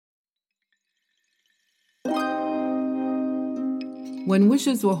When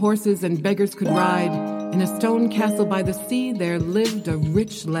wishes were horses and beggars could ride, in a stone castle by the sea there lived a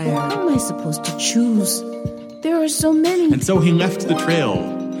rich lad. How am I supposed to choose? There are so many. And so he left the trail,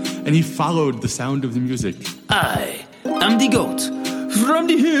 and he followed the sound of the music. I am the goat from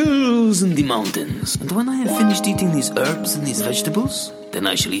the hills and the mountains. And when I have finished eating these herbs and these vegetables, then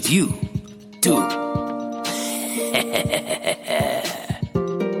I shall eat you, too.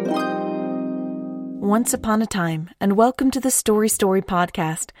 Once upon a time, and welcome to the Story Story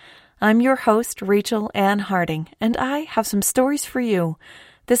podcast. I'm your host, Rachel Ann Harding, and I have some stories for you.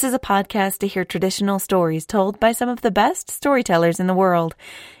 This is a podcast to hear traditional stories told by some of the best storytellers in the world.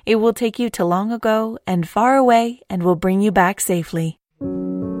 It will take you to long ago and far away and will bring you back safely.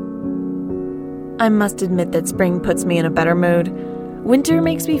 I must admit that spring puts me in a better mood. Winter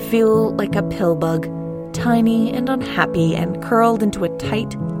makes me feel like a pill bug, tiny and unhappy and curled into a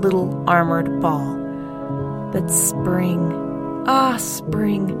tight little armored ball. But spring,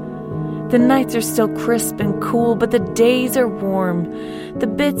 spring. The nights are still crisp and cool, but the days are warm. The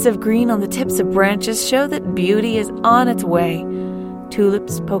bits of green on the tips of branches show that beauty is on its way.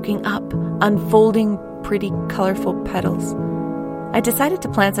 Tulips poking up, unfolding pretty colorful petals. I decided to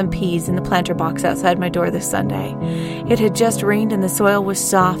plant some peas in the planter box outside my door this Sunday. It had just rained and the soil was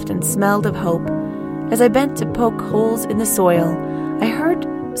soft and smelled of hope. As I bent to poke holes in the soil, I heard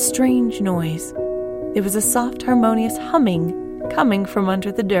a strange noise. There was a soft, harmonious humming coming from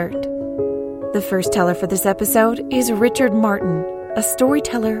under the dirt. The first teller for this episode is Richard Martin, a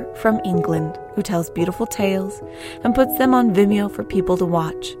storyteller from England who tells beautiful tales and puts them on Vimeo for people to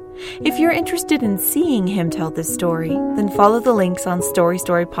watch. If you're interested in seeing him tell this story, then follow the links on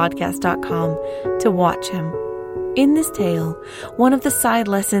storystorypodcast.com to watch him. In this tale, one of the side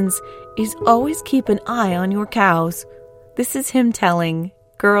lessons is always keep an eye on your cows. This is him telling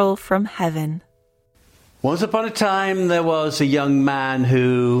Girl from Heaven. Once upon a time, there was a young man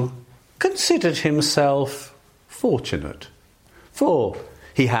who considered himself fortunate, for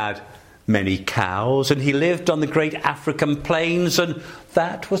he had many cows and he lived on the great African plains, and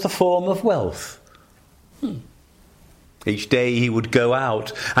that was a form of wealth. Each day he would go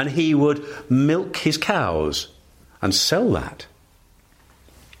out and he would milk his cows and sell that.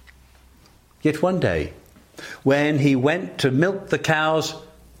 Yet one day, when he went to milk the cows,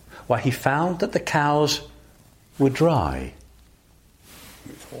 he found that the cows were dry.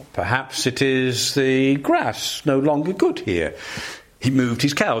 Perhaps it is the grass no longer good here. He moved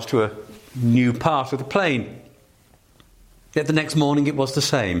his cows to a new part of the plain. Yet the next morning it was the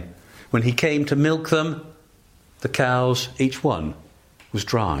same. When he came to milk them, the cows, each one, was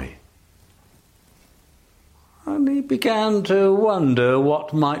dry. And he began to wonder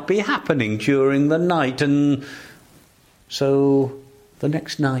what might be happening during the night, and so the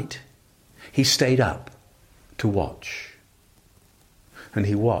next night he stayed up to watch. And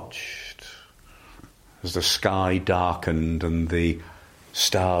he watched as the sky darkened and the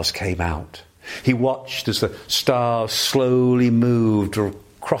stars came out. He watched as the stars slowly moved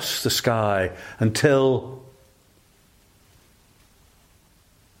across the sky until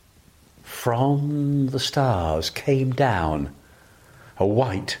from the stars came down a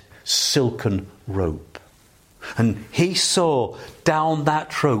white silken rope. And he saw down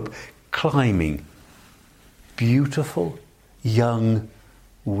that rope climbing beautiful young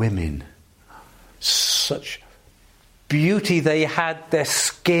women. Such beauty they had. Their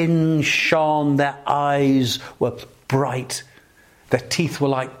skin shone, their eyes were bright, their teeth were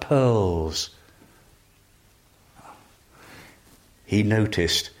like pearls. He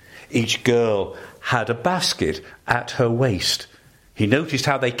noticed each girl had a basket at her waist. He noticed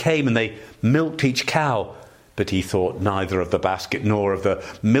how they came and they milked each cow, but he thought neither of the basket nor of the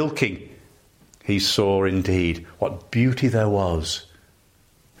milking. He saw indeed what beauty there was.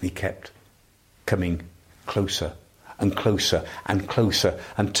 He kept coming closer and closer and closer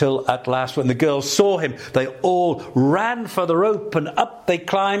until at last, when the girls saw him, they all ran for the rope and up they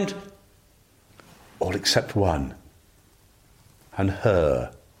climbed, all except one. And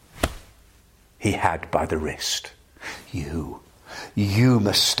her he had by the wrist. You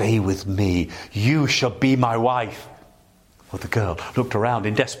must stay with me. You shall be my wife. Well, the girl looked around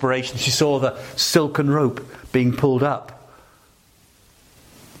in desperation. She saw the silken rope being pulled up.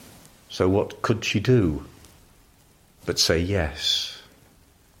 So what could she do but say yes?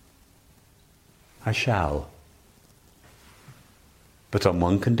 I shall. But on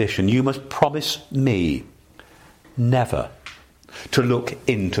one condition. You must promise me never to look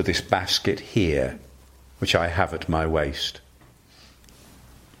into this basket here, which I have at my waist.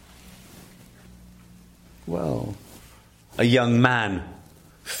 Well, a young man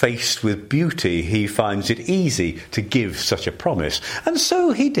Faced with beauty, he finds it easy to give such a promise. And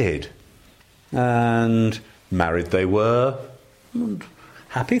so he did. And married they were, and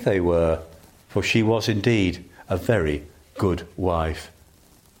happy they were, for she was indeed a very good wife.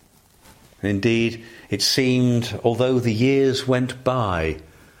 Indeed, it seemed, although the years went by,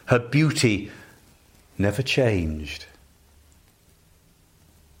 her beauty never changed.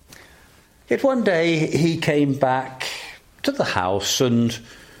 Yet one day he came back to the house, and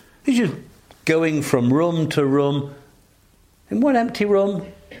he's just going from room to room. In one empty room,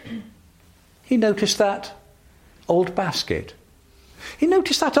 he noticed that old basket. He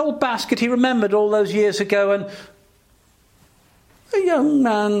noticed that old basket he remembered all those years ago, and a young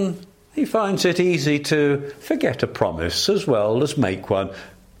man, he finds it easy to forget a promise as well as make one.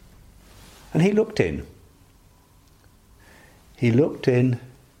 And he looked in. He looked in,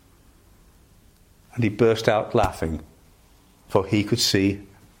 and he burst out laughing, for he could see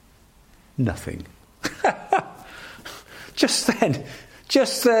nothing. Just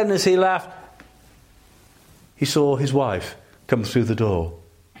then as he laughed, he saw his wife come through the door.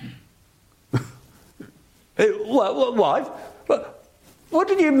 What wife? What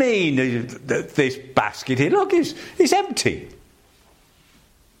did you mean, this basket here? Look, it's empty.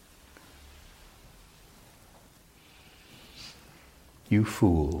 You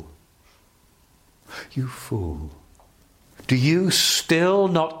fool. You fool. Do you still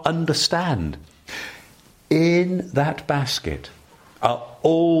not understand? In that basket are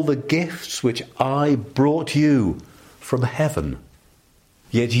all the gifts which I brought you from heaven.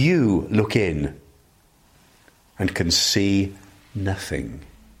 Yet you look in and can see nothing.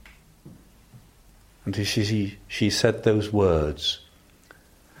 And as she said those words,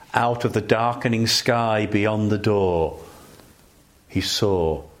 out of the darkening sky beyond the door, he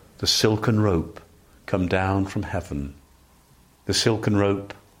saw the silken rope come down from heaven, the silken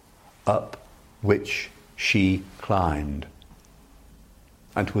rope up which she climbed,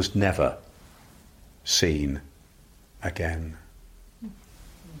 and was never seen again.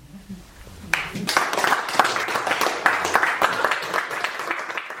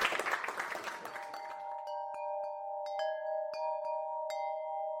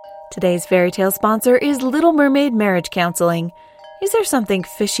 Today's fairy tale sponsor is Little Mermaid Marriage Counseling. Is there something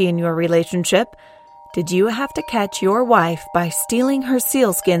fishy in your relationship? Did you have to catch your wife by stealing her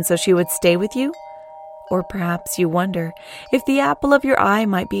sealskin so she would stay with you? Or perhaps you wonder if the apple of your eye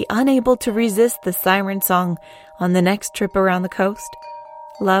might be unable to resist the siren song on the next trip around the coast?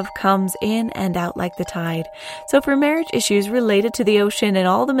 Love comes in and out like the tide. So for marriage issues related to the ocean and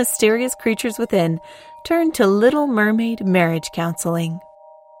all the mysterious creatures within, turn to Little Mermaid Marriage Counseling.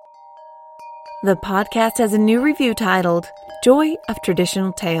 The podcast has a new review titled Joy of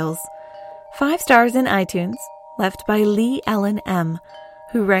Traditional Tales. 5 stars in iTunes, left by Lee Ellen M.,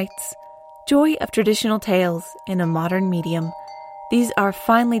 who writes, Joy of Traditional Tales in a Modern Medium. These are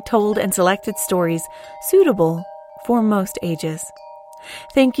finely told and selected stories suitable for most ages.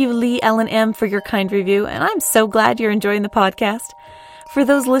 Thank you, Lee Ellen M., for your kind review, and I'm so glad you're enjoying the podcast. For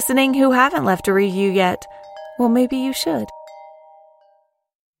those listening who haven't left a review yet, well, maybe you should.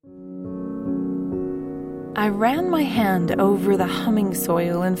 I ran my hand over the humming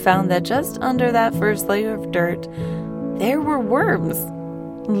soil and found that just under that first layer of dirt, there were worms.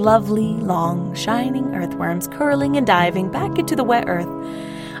 Lovely, long, shining earthworms curling and diving back into the wet earth.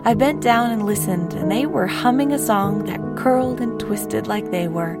 I bent down and listened, and they were humming a song that curled and twisted like they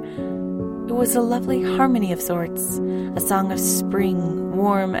were. It was a lovely harmony of sorts, a song of spring,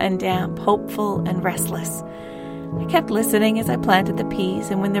 warm and damp, hopeful and restless. I kept listening as I planted the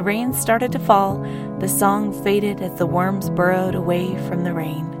peas, and when the rain started to fall, the song faded as the worms burrowed away from the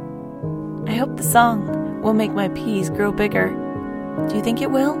rain. I hope the song will make my peas grow bigger. Do you think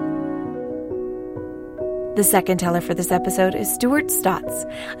it will? The second teller for this episode is Stuart Stotts,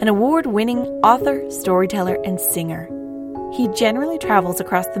 an award-winning author, storyteller, and singer. He generally travels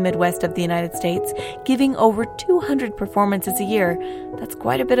across the Midwest of the United States, giving over 200 performances a year. That's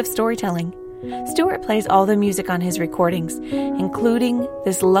quite a bit of storytelling. Stuart plays all the music on his recordings, including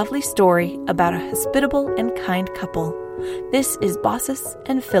this lovely story about a hospitable and kind couple. This is Baucis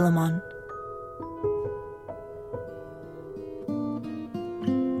and Philemon.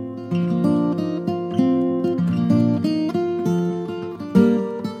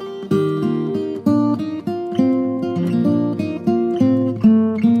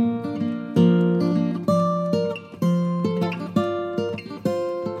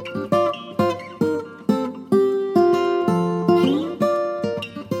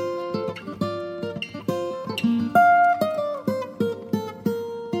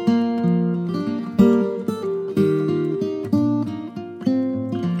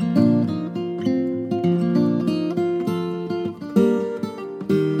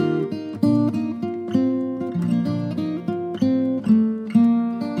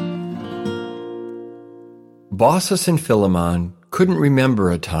 Baucis and Philemon couldn't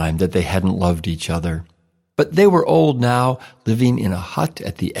remember a time that they hadn't loved each other. But they were old now, living in a hut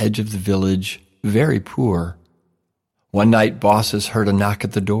at the edge of the village, very poor. One night Baucis heard a knock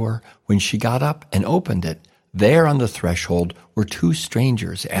at the door. When she got up and opened it, there on the threshold were two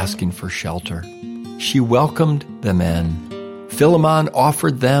strangers asking for shelter. She welcomed them in. Philemon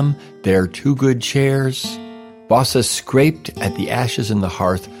offered them their 2 good chairs. Baucis scraped at the ashes in the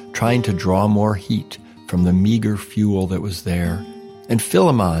hearth, trying to draw more heat from the meager fuel that was there. And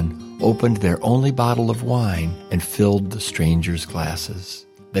Philemon opened their only bottle of wine and filled the strangers' glasses.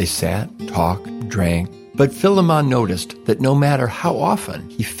 They sat, talked, drank, but Philemon noticed that no matter how often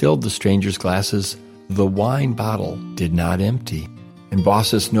he filled the strangers' glasses, the wine bottle did not empty. And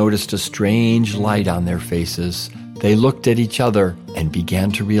Baucis noticed a strange light on their faces. They looked at each other and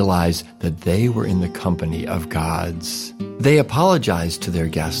began to realize that they were in the company of gods. They apologized to their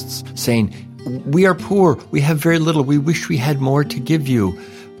guests, saying, "We are poor, we have very little, we wish we had more to give you."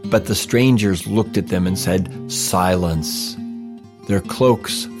 But the strangers looked at them and said, "Silence." Their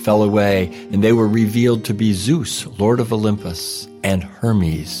cloaks fell away, and they were revealed to be Zeus, Lord of Olympus, and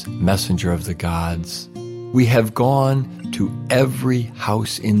Hermes, messenger of the gods. "We have gone to every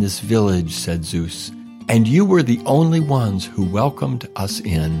house in this village," said Zeus, "and you were the only ones who welcomed us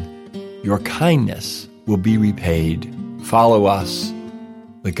in. Your kindness will be repaid. Follow us."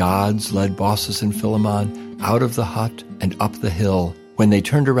 The gods led Baucis and Philemon out of the hut and up the hill. When they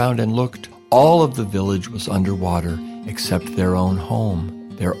turned around and looked, all of the village was underwater except their own home.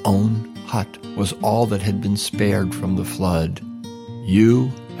 Their own hut was all that had been spared from the flood.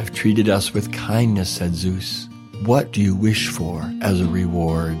 "You have treated us with kindness," said Zeus. "What do you wish for as a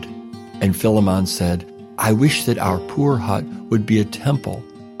reward?" And Philemon said, "I wish that our poor hut would be a temple,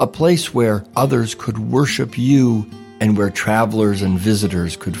 a place where others could worship you and where travelers and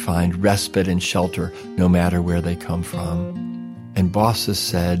visitors could find respite and shelter no matter where they come from." And Baucis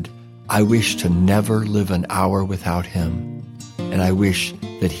said, "I wish to never live an hour without him, and I wish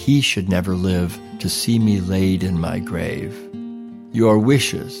that he should never live to see me laid in my grave." "Your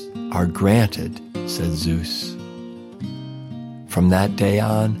wishes are granted," said Zeus. From that day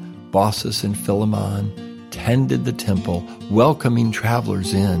on, Baucis and Philemon tended the temple, welcoming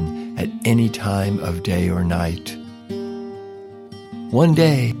travelers in at any time of day or night. One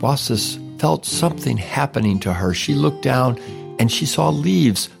day, Baucis felt something happening to her. She looked down and she saw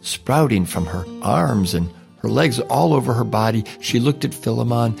leaves sprouting from her arms and her legs all over her body. She looked at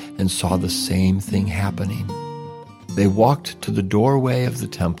Philemon and saw the same thing happening. They walked to the doorway of the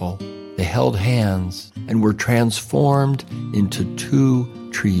temple. They held hands and were transformed into 2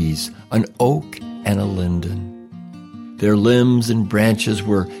 trees, an oak and a linden. Their limbs and branches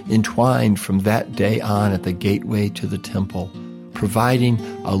were entwined from that day on at the gateway to the temple, providing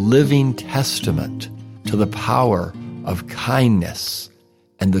a living testament to the power of kindness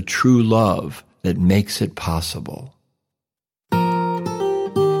and the true love that makes it possible.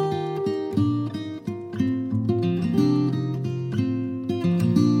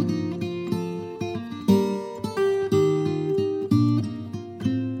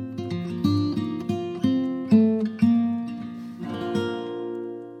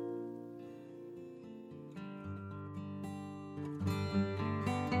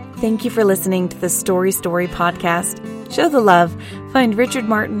 Thank you for listening to the Story Story podcast. Show the love. Find Richard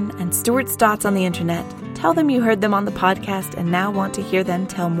Martin and Stuart Stotts on the internet. Tell them you heard them on the podcast and now want to hear them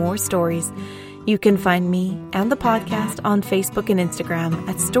tell more stories. You can find me and the podcast on Facebook and Instagram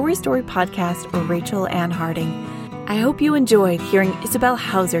at Story Story Podcast or Rachel Ann Harding. I hope you enjoyed hearing Isabel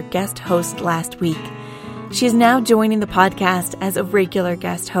Hauser guest host last week. She is now joining the podcast as a regular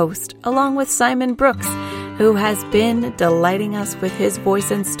guest host, along with Simon Brooks, who has been delighting us with his voice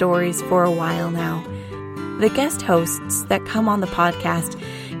and stories for a while now. The guest hosts that come on the podcast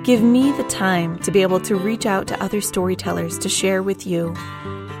give me the time to be able to reach out to other storytellers to share with you,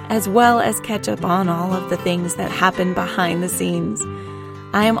 as well as catch up on all of the things that happen behind the scenes.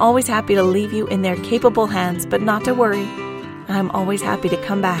 I am always happy to leave you in their capable hands, but not to worry. I'm always happy to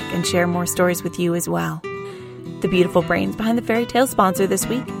come back and share more stories with you as well. The beautiful brains behind the fairy tale sponsor this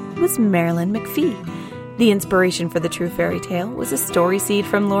week was Marilyn McPhee. The inspiration for the True Fairy Tale was a story seed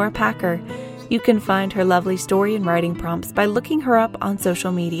from Laura Packer. You can find her lovely story and writing prompts by looking her up on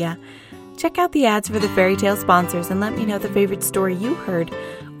social media. Check out the ads for the fairy tale sponsors and let me know the favorite story you heard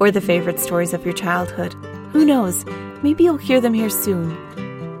or the favorite stories of your childhood. Who knows? Maybe you'll hear them here soon.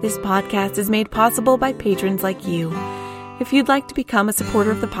 This podcast is made possible by patrons like you. If you'd like to become a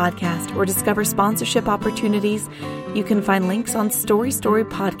supporter of the podcast or discover sponsorship opportunities, you can find links on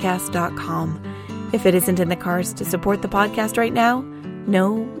StoryStoryPodcast.com. If it isn't in the cards to support the podcast right now,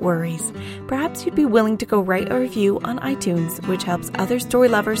 No worries. Perhaps you'd be willing to go write a review on iTunes, which helps other story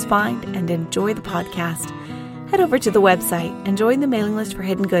lovers find and enjoy the podcast. Head over to the website and join the mailing list for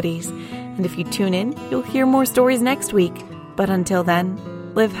hidden goodies. And if you tune in, you'll hear more stories next week. But until then,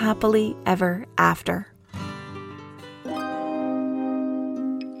 live happily ever after.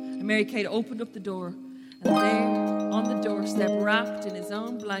 And Mary Kate opened up the door, and there, on the doorstep, wrapped in his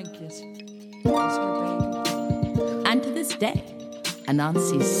own blanket, was her baby. And to this day,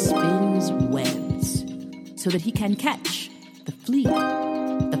 Anansi spins webs so that he can catch the flea,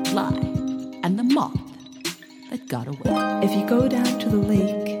 the fly, and the moth that got away. If you go down to the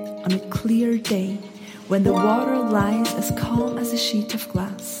lake on a clear day, when the water lies as calm as a sheet of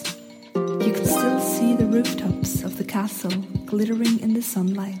glass, you can still see the rooftops of the castle glittering in the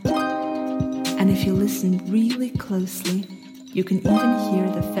sunlight. And if you listen really closely, you can even hear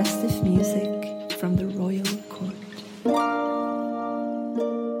the festive music from the royal court.